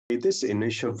this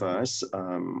initial verse,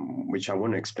 which I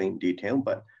won't explain in detail,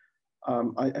 but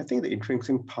I think the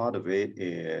interesting part of it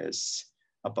is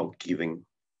about giving.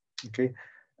 Okay,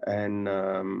 and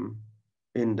on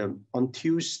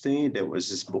Tuesday there was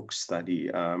this book study.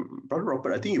 Brother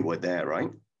Robert, I think you were there,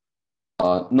 right?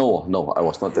 No, I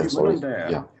was not there. You Sorry. weren't there.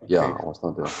 Yeah, okay. yeah, I was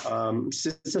not there.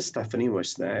 Sister Stephanie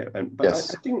was there, but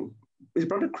yes. I think is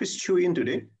Brother Chris Chu in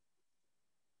today?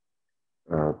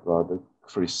 Brother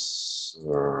Chris.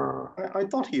 I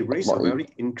thought he raised a very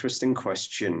interesting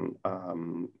question,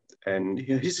 and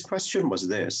his question was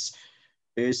this: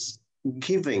 is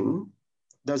giving,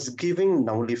 does giving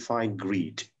nullify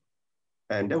greed?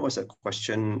 And that was a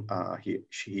question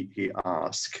he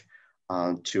asked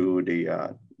to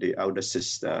the elder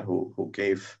sister who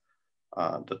gave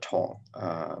the talk.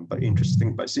 But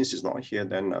interesting, but since he's not here,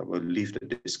 then I will leave the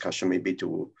discussion maybe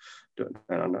to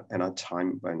another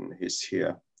time when he's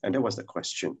here. And that was the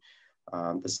question.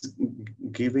 Does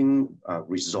giving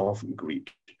resolve greed?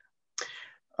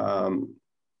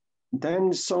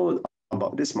 Then so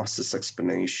about this master's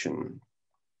explanation,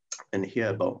 and here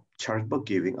about charitable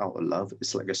giving out of love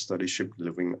is like a steady ship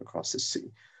living across the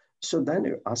sea. So then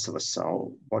you ask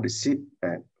ourselves, what is it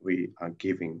that we are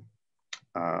giving?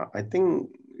 I think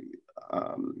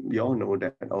you all know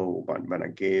that, oh, but when I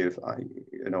gave, I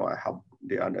help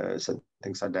the others and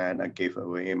things like that. I gave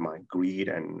away my greed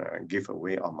and give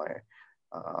away all my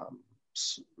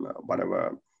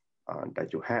whatever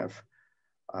that you have.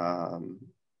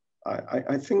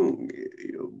 I think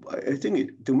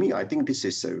to me, I think this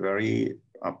is a very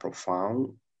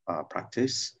profound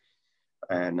practice,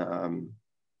 and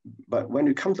but when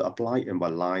it comes to apply in our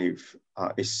life,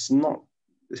 it's not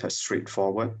as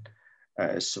straightforward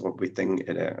as what we think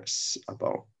it is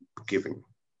about giving.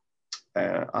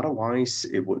 Otherwise,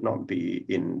 it would not be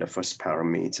in the first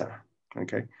parameter.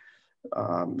 Okay.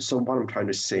 So what I'm trying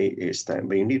to say is that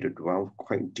we need to dwell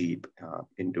quite deep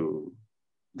into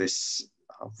this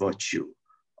virtue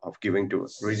of giving, to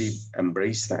really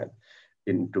embrace that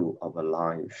into our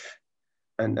life.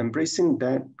 And embracing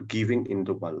that giving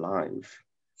into our life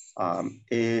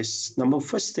is,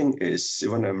 first thing is,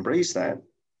 you want to embrace that,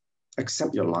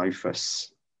 accept your life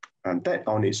first. And that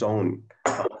on its own,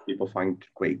 people find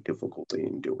great difficulty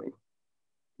in doing.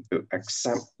 To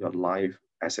accept your life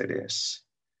as it is.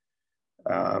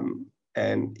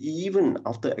 And even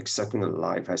after accepting your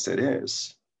life as it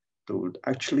is, to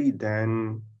actually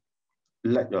then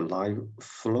let your life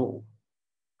flow.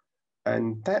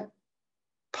 And that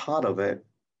part of it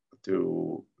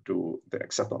to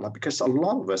accept Allah, because a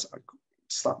lot of us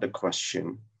start the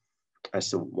question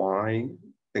as to why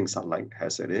things are like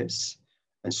as it is,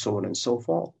 and so on and so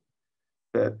forth.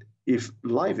 But if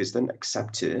life is then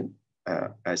accepted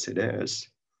as it is,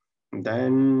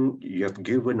 then you have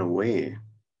given away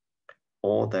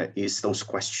all that is those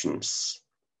questions,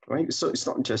 right? So it's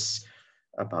not just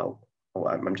about, oh,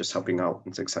 I'm just helping out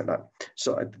and things like that.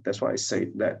 So that's why I say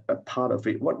that a part of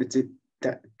it, what is it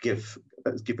that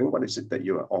that's giving? What is it that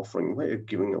you are offering? What are you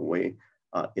giving away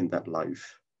in that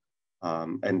life?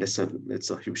 And it's a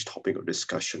huge topic of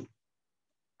discussion.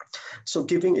 So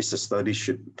giving is a study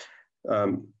should.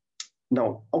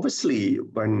 Now, obviously,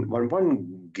 when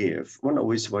one give, one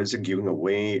always was giving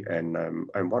away, and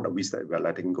what always that we're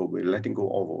letting go. We're letting go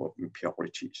of our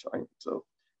impurities, right? So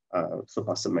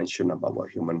Pastor mentioned about our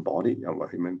human body, and our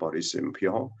human body is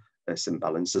impure. There's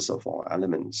imbalances of all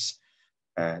elements,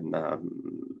 and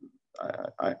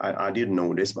I didn't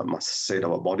know this, but must say that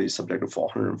our body is subject to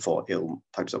 404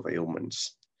 types of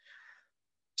ailments.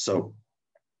 So,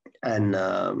 and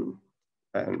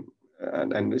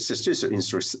this is just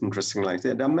interesting. Like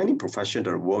that, there are many professions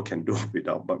that the world can do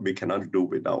without, but we cannot do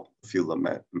without field of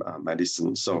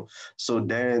medicine. So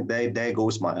there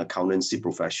goes my accountancy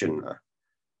profession,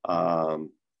 and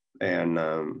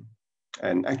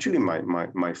actually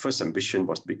my first ambition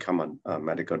was to become a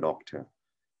medical doctor,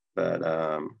 but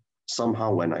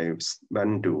somehow when I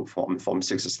went to Form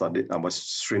 6 to study, I was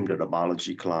streamed to the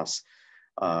biology class.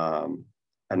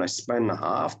 And I spent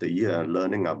half the year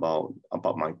learning about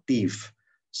my teeth.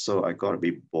 So I got to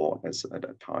be bored at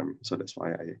that time. So that's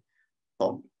why I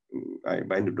thought I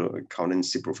went to the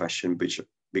accountancy profession, which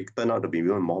turned out to be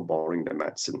even more boring than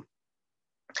medicine.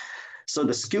 So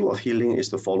the skill of healing is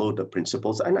to follow the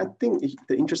principles. And I think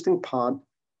the interesting part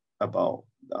about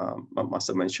what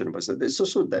Master mentioned was that there's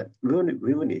also that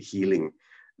when you're healing,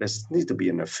 there needs to be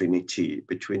an affinity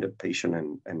between the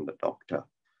patient and the doctor.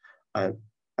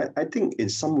 I think in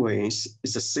some ways,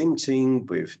 it's the same thing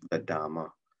with the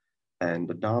Dharma. And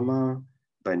the Dharma,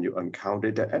 when you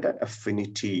encounter that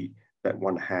affinity that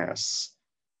one has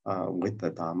with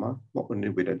the Dharma, not only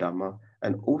with the Dharma,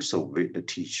 and also with the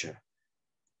teacher.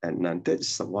 And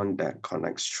that's the one that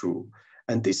connects through.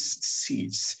 And these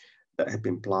seeds that have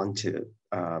been planted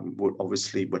would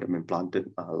have been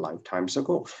planted lifetimes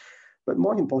ago. But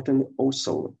more important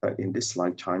also in this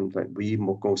lifetime that we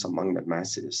mogos among the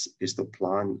masses is to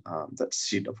plant that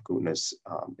seed of goodness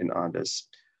in others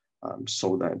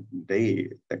so that they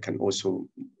can also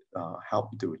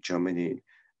help to germinate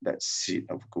that seed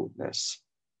of goodness.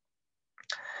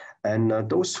 And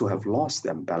those who have lost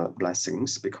their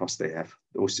blessings because they have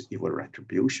those evil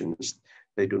retributions,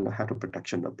 they do not have the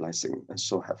protection of blessing and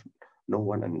so have no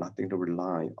one and nothing to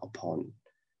rely upon.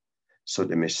 So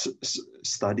they may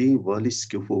study worldly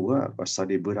skillful work or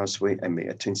study Buddha's way and may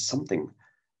attain something,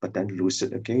 but then lose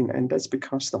it again. And that's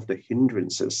because of the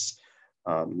hindrances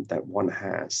that one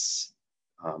has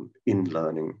in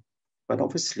learning. But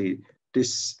obviously,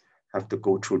 this have to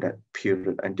go through that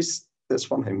period. And that's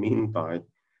what I mean by,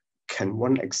 can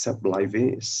one accept life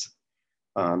is?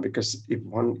 Because if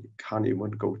one can't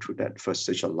even go through that first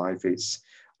stage of life,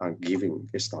 giving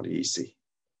is not easy.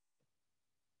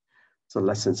 So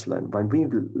lessons learned. When we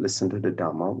listen to the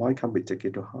Dharma, why can't we take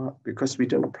it to heart? Because we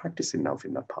didn't practice enough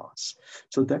in the past.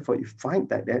 So therefore, you find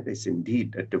that that is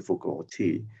indeed a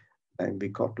difficulty, and we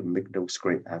got to make those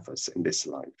great efforts in this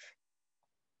life.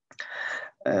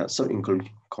 So in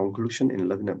conclusion, in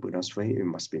living the Buddha's way, we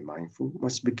must be mindful,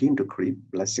 must begin to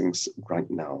create blessings right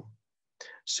now.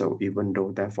 So even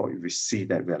though, therefore, if we see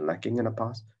that we are lacking in the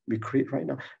past, we create right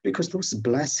now. Because those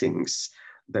blessings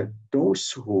that those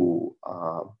who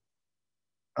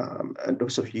and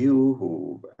those of you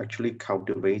who actually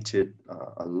cultivated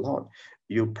a lot,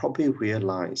 you probably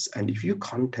realize, and if you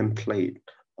contemplate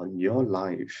on your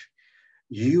life,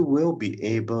 you will be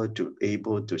able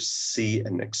to see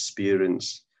and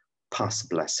experience past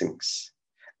blessings.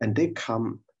 And they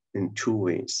come in two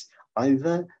ways.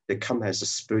 Either they come as a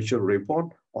spiritual reward,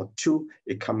 or two,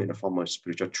 it comes in the form of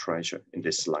spiritual treasure in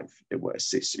this life that will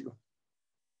assist you.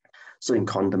 So in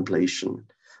contemplation,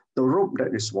 the robe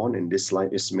that is worn in this life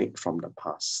is made from the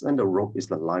past, and the robe is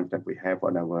the life that we have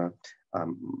on our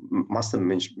Master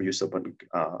used about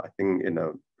I think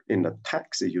in the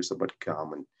text he used about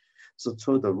garment. So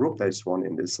the robe that is worn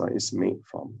in this life is made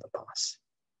from the past.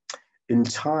 In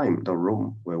time, the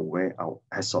robe will wear out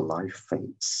as your life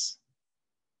fades.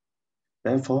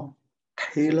 Therefore,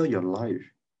 tailor your life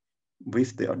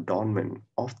with the adornment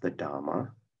of the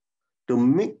Dharma to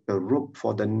make the robe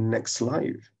for the next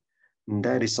life. And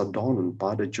that is adorned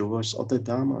by the jewels of the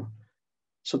Dharma.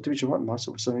 So to which what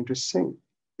Master was trying to say,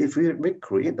 if we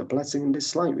create the blessing in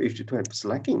this life, if you do have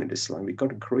lacking in this life, we got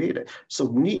to create it. So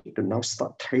we need to now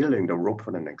start tailoring the rope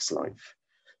for the next life.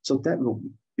 So that will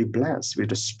be blessed with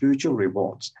the spiritual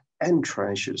rewards and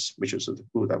treasures, which is the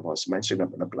Buddha was mentioning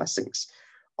about the blessings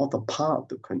of the path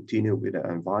to continue with the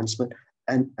advancement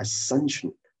and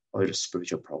ascension of the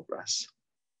spiritual progress.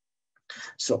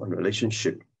 So a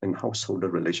relationship and householder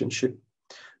relationship,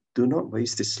 do not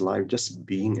waste this life just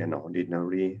being an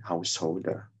ordinary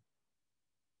householder.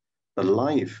 The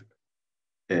life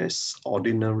is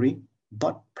ordinary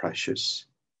but precious.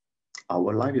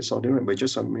 Our life is ordinary, we're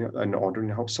just an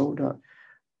ordinary householder,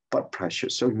 but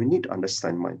precious. So we need to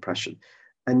understand my precious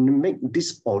and make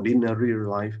this ordinary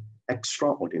life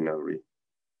extraordinary.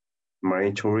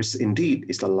 Meritorious indeed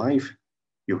is the life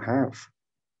you have.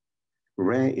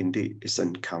 Rare indeed is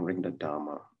encountering the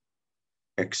Dharma.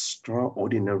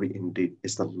 Extraordinary indeed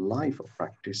is the life of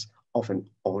practice of an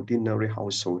ordinary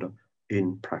householder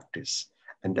in practice.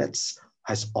 And that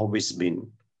has always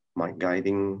been my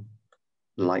guiding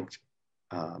light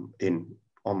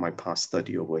on my past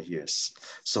 30 over years.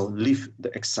 So live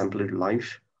the exemplary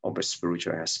life of a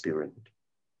spiritual aspirant.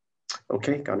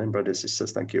 Okay, Gan En brothers and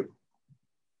sisters, thank you.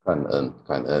 Gan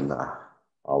En,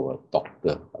 our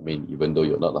doctor. I mean, even though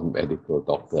you're not a medical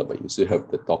doctor, but you still have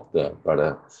the doctor,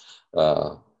 brother.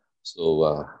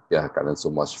 Yeah, Gan En, so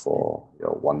much for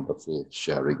your wonderful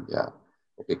sharing. Yeah.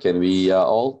 Okay, can we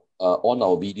all on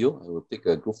our video? I will take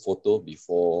a group photo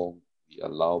before we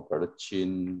allow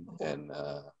BrotherChin and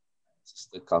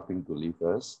Sister Kaping to leave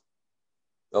us.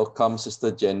 Welcome,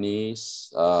 Sister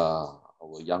Janice,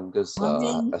 our youngest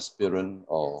aspirant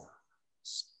or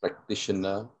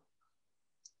practitioner.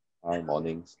 Hi,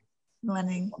 morning.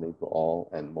 Morning. Morning to all,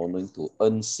 and morning to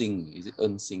En Sing. Is it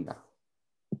En Sing?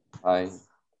 Hi.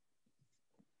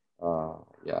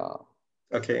 Yeah.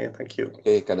 Okay, thank you.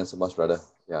 Okay, Gan En so much, brother.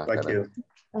 Yeah, thank you.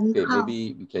 Okay,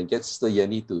 maybe we can get Sister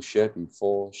Yenny to share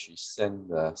before she sent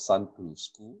the son to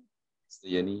school. Sister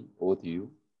Yenny, over to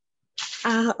you.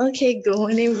 Okay, good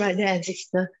morning, brother and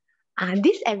sister.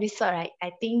 This episode, right,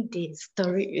 I think the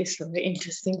story is very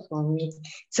interesting for me.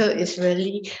 So it's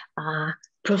really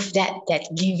prove that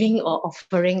giving or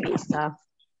offering is a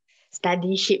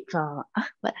steady ship for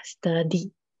what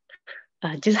sturdy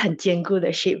就是很坚固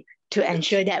的 ship to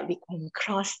ensure that we can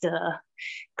cross the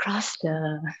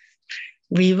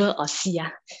river or sea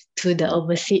to the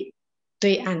overseas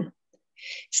对岸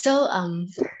so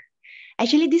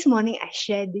actually this morning I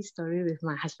shared this story with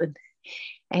my husband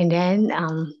and then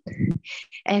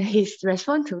and his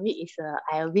response to me is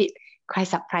I a bit quite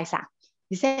surprised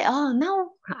he said oh now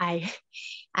I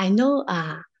know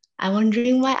I'm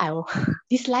wondering why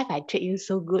this life I treat you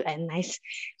so good and nice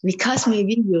because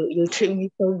maybe you treat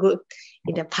me so good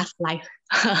in the past life.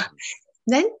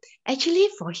 Then actually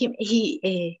for him,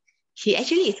 he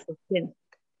actually is Christian,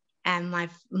 and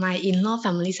my in-law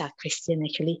families are Christian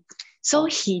actually. So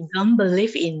he don't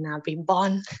believe in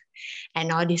reborn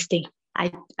and all these things.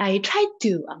 I tried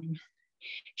to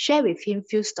share with him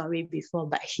few story before,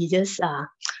 but he just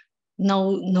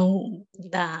not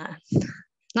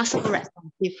so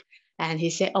responsive. And he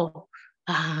said, oh,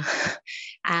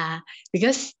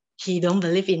 because he don't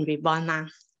believe in reborn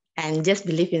and just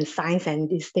believe in science and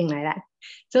this thing like that.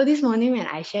 So this morning when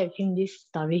I shared with him this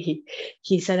story,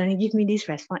 he suddenly gave me this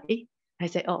response. I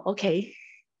said, oh, okay.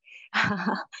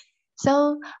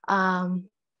 So I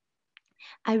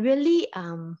really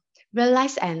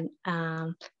realized and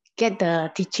get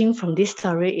the teaching from this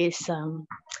story is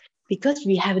because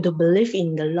we have to believe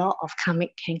in the law of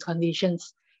karmic and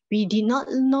conditions. We did not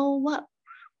know what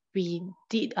we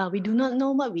did. We do not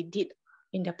know what we did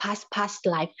in the past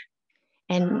life,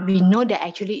 and we know that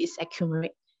actually it's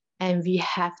accumulate, and we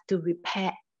have to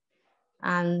repair.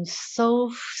 And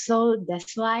so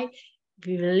that's why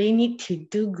we really need to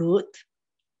do good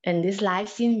in this life,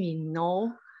 since we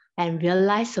know and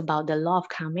realize about the law of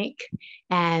karmic,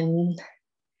 and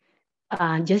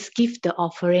just give the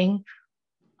offering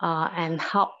and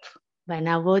help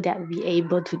whenever that we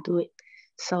able to do it,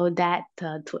 so that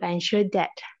to ensure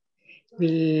that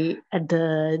we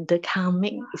the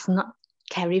karmic is not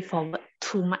carried forward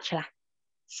too much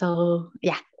So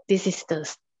yeah, this is the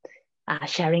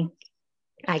sharing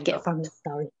I get from the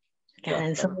story.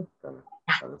 So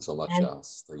much,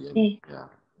 Sister Yen. Yeah.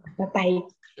 Bye-bye.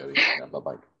 Sharing. Yeah,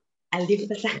 bye-bye. I'll leave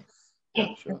first.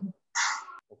 Yeah, sure.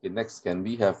 Okay, next, can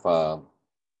we have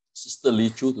Sister Li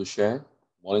Chu to share?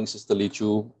 Morning, Sister Li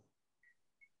Chu.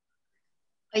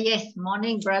 Yes,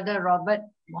 morning, Brother Robert.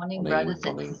 Morning, brothers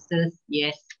and sisters.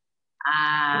 Yes.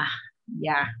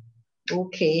 Yeah.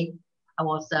 Okay. I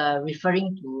was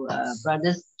referring to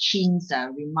Brother Chin's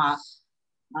remark.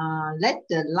 Let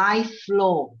the life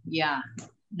flow. Yeah.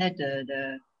 Let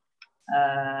the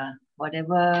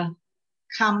whatever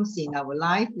comes in our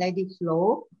life, let it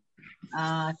flow.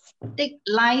 Take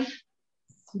life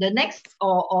the next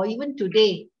or even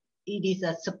today. It is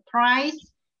a surprise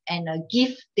and a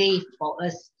gift day for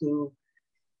us to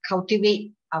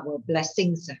cultivate our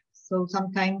blessings. So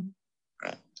sometimes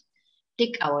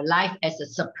take our life as a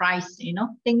surprise,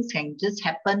 things can just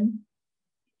happen.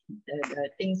 The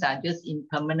things are just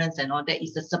impermanence and all that.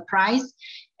 It's a surprise,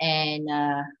 and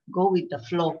go with the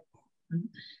flow.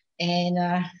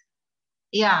 And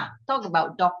yeah, talk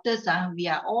about doctors. We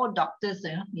are all doctors.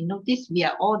 You notice we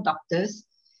are all doctors.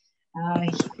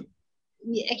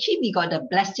 We got the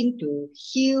blessing to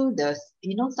heal the,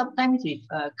 sometimes with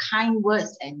kind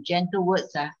words and gentle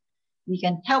words, we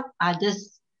can help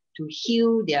others to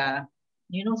heal their,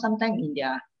 sometimes in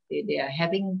their, they are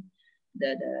having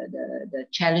the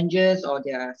challenges or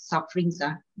their sufferings,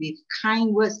 with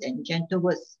kind words and gentle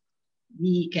words,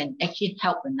 we can actually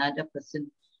help another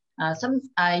person. I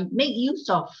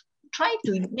try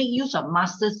to make use of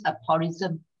Master's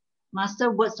aphorism.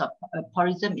 Master words of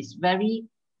aphorism is very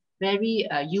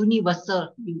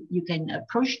universal. You can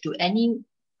approach to any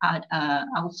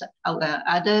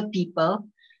other people.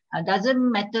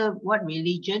 Doesn't matter what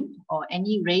religion or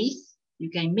any race. You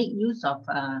can make use of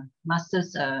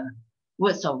Master's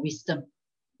words of wisdom.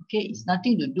 Okay, it's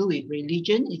nothing to do with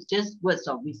religion. It's just words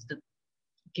of wisdom.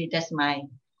 Okay, that's my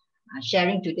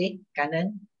sharing today. Gan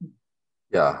En.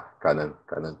 Yeah, Gan En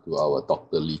to our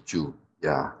Dr. Li Chu.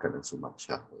 Yeah, Gan En so much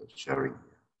for sharing.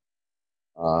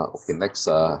 Okay, next,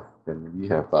 can we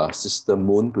have Sister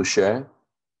Moon to share?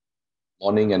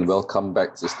 Morning and welcome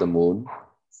back, Sister Moon.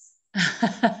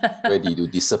 Where did you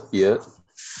disappear?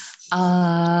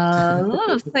 A lot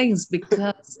of things,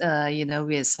 because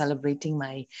we are celebrating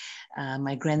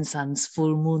my grandson's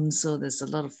full moon, so there's a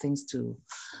lot of things to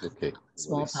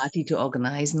small party to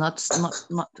organize, not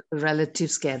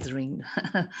relatives gathering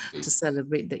to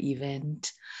celebrate the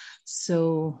event.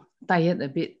 So tired a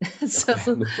bit, so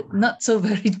not so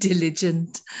very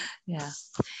diligent. Yeah.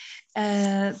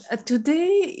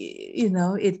 Today,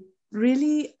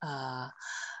 really,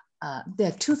 there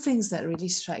are two things that really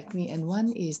strike me. And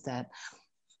one is that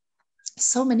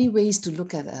so many ways to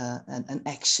look at an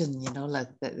action, you know, like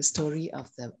the story of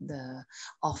the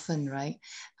orphan, right?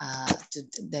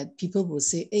 That people will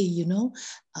say, hey, you know,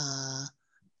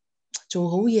 做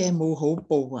好嘢冇好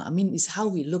報. I mean, it's how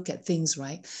we look at things,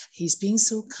 right? He's being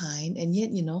so kind, and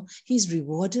yet, you know, he's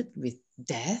rewarded with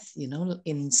death, you know,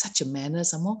 in such a manner.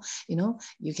 Somehow, you know,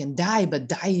 you can die, but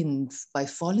die by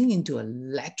falling into a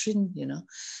latrine, you know.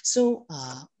 So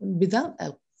without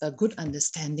a good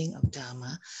understanding of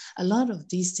Dharma, a lot of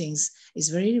these things is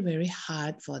very, very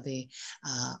hard for the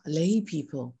lay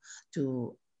people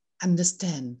to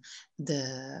understand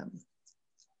the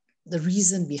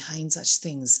reason behind such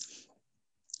things.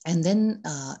 And then,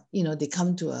 you know, they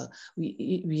come to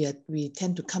we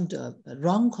tend to come to a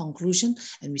wrong conclusion,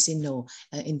 and we say, no,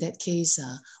 in that case,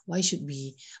 why should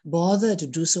we bother to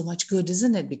do so much good,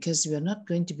 isn't it? Because we are not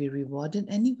going to be rewarded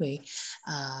anyway.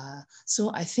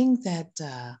 So I think that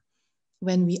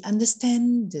when we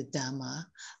understand the Dharma,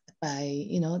 by,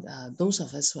 you know, those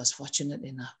of us who are fortunate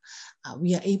enough,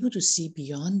 we are able to see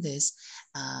beyond this.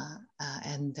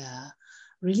 And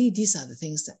really, these are the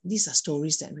things these are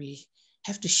stories that we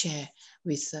have to share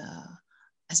with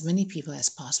as many people as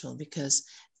possible, because,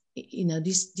 you know,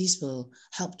 these will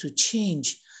help to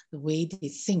change the way they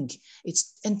think.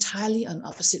 It's entirely on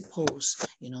opposite poles,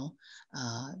 you know,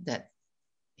 that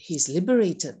he's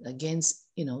liberated against,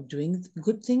 you know, doing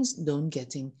good things, don't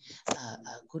getting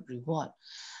a good reward.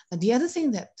 And the other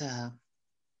thing that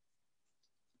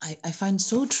I find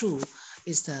so true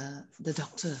is the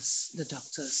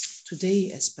doctors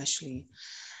today, especially.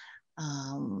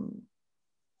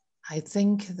 I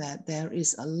think that there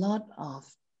is a lot of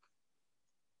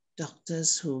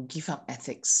doctors who give up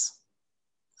ethics,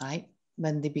 right?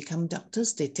 When they become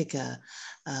doctors, they take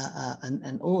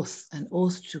an oath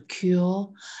to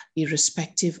cure,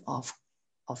 irrespective of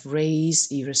race,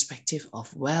 irrespective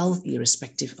of wealth,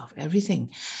 irrespective of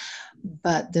everything.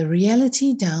 But the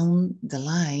reality down the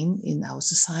line in our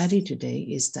society today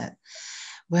is that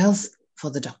wealth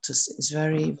for the doctors is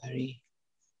very, very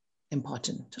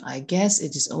important. I guess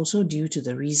it is also due to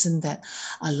the reason that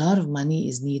a lot of money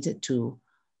is needed to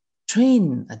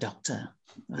train a doctor,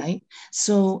 right?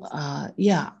 So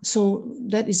yeah, so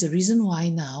that is the reason why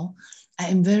now I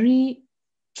am very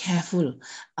careful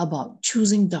about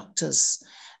choosing doctors.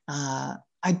 I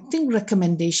think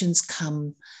recommendations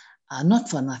come not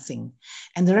for nothing.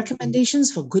 And the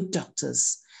recommendations for good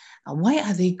doctors, why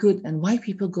are they good and why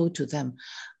people go to them?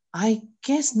 I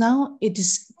guess now it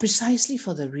is precisely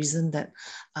for the reason that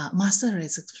Master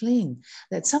has explained,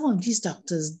 that some of these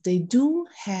doctors, they do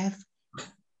have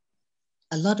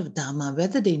a lot of Dharma,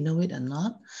 whether they know it or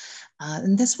not.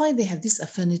 And that's why they have this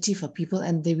affinity for people,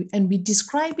 and we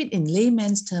describe it in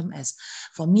layman's term as,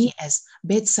 for me, as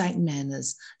bedside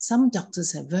manners. Some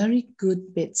doctors have very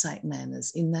good bedside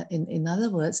manners. In other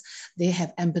words, they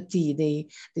have empathy.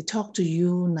 They talk to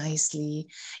you nicely.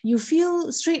 You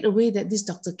feel straight away that this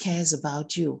doctor cares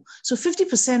about you. So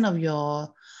 50% of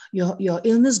your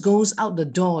illness goes out the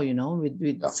door, you know,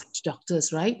 with such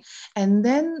doctors, right? And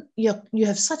then you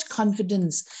have such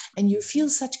confidence and you feel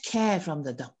such care from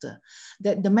the doctor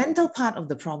that the mental part of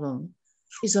the problem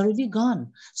is already gone.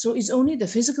 So it's only the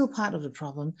physical part of the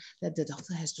problem that the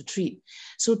doctor has to treat.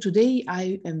 So today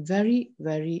I am very,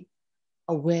 very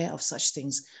aware of such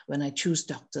things when I choose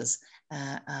doctors.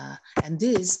 And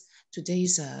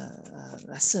today's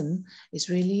lesson is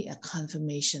really a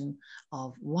confirmation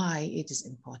of why it is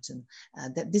important,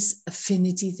 that this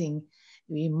affinity thing,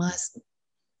 we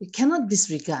cannot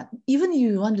disregard. Even if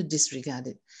you want to disregard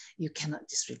it, you cannot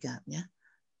disregard. Yeah,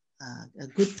 a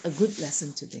good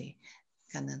lesson today,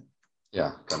 Gan En.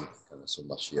 Yeah, Gan En so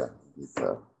much. Yeah, with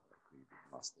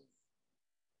Master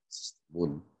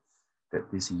Moon,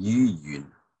 that this Yi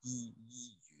Yun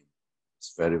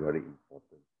is very, very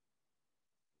important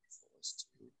for us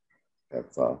to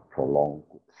have prolonged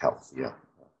good health. Yeah,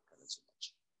 so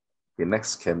much. Okay,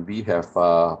 next, can we have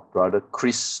Brother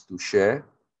Chris to share?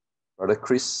 Brother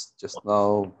Chris, just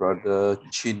now Brother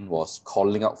Chin was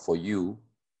calling out for you.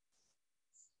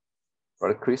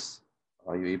 Brother Chris,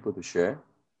 are you able to share?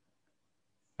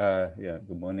 Yeah,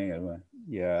 good morning, everyone.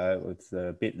 Yeah, it's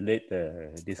a bit late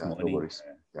this morning. No worries.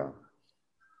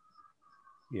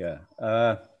 Yeah.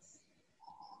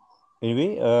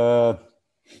 Anyway,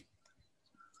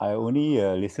 I only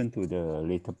listened to the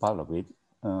later part of it.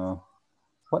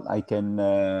 What I can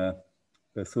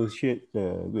associate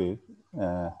with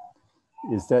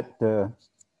is that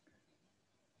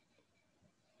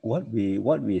what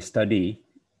we study,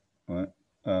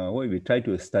 what we try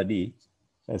to study,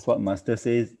 as what Master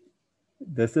says,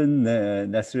 doesn't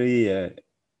necessarily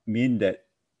mean that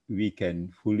we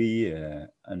can fully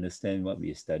understand what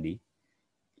we study.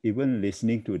 Even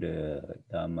listening to the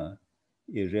Dharma,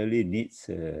 it really needs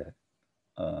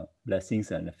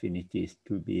blessings and affinities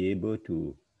to be able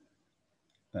to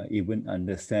even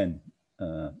understand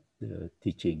the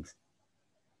teachings.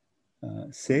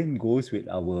 Same goes with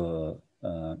our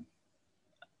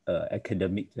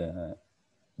academic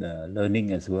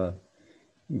learning as well,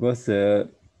 because it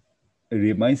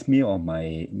reminds me of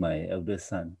my eldest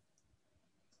son.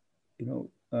 You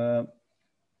know,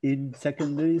 in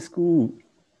secondary school,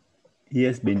 he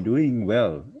has been doing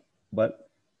well, but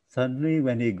suddenly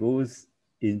when he goes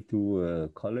into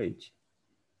college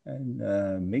and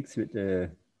mixed with a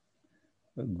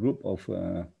group of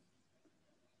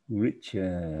rich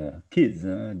kids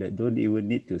that don't even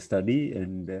need to study,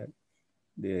 and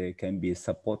they can be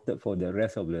supported for the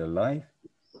rest of their life.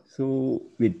 So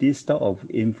with this type of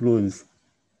influence,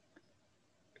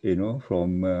 you know,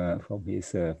 from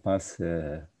his past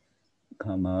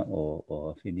karma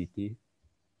or affinity,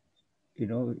 you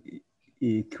know,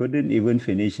 he couldn't even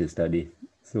finish his study.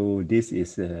 So this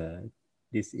is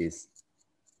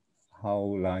how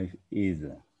life is.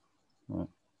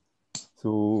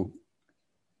 So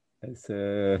as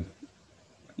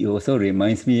it also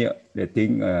reminds me the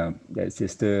thing that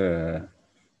Sister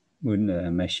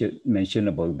Moon mentioned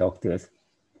about doctors.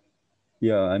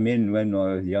 Yeah, I mean, when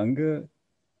I was younger,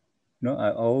 you know,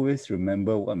 I always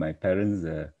remember what my parents,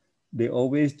 they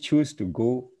always choose to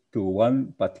go to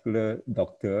one particular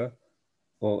doctor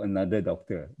or another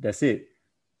doctor. That's it.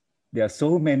 There are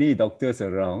so many doctors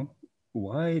around.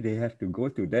 Why they have to go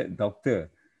to that doctor?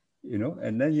 You know,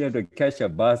 and then you have to catch a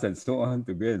bus and so on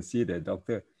to go and see the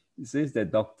doctor. It says the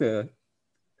doctor,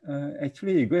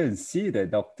 actually you go and see the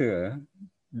doctor,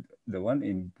 the one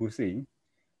in Pusing,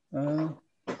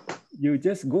 you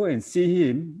just go and see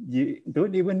him. You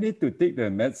don't even need to take the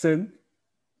medicine,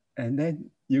 and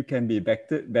then you can be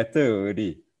better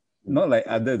already. Not like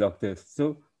other doctors.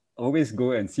 So always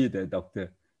go and see the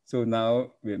doctor. So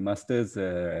now with Master's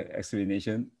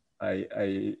explanation,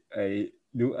 I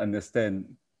do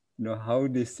understand, you know, how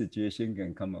this situation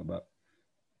can come about.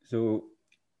 So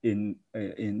in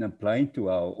applying to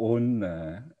our own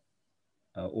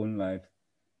life,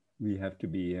 we have to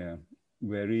be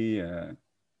very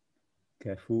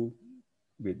careful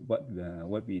with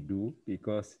what we do,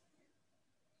 because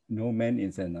no man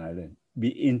is an island. We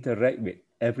interact with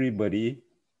everybody,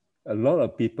 a lot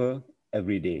of people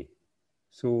every day.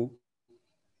 So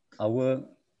our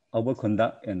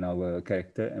conduct and our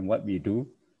character and what we do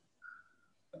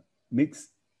makes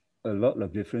a lot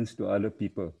of difference to other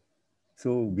people.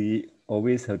 So we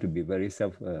always have to be very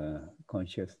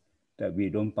self-conscious that we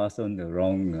don't pass on the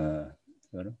wrong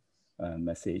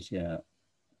message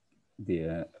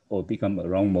or become a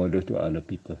wrong model to other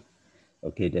people.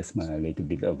 Okay, that's my little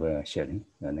bit of sharing.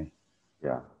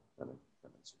 Yeah,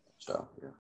 yeah.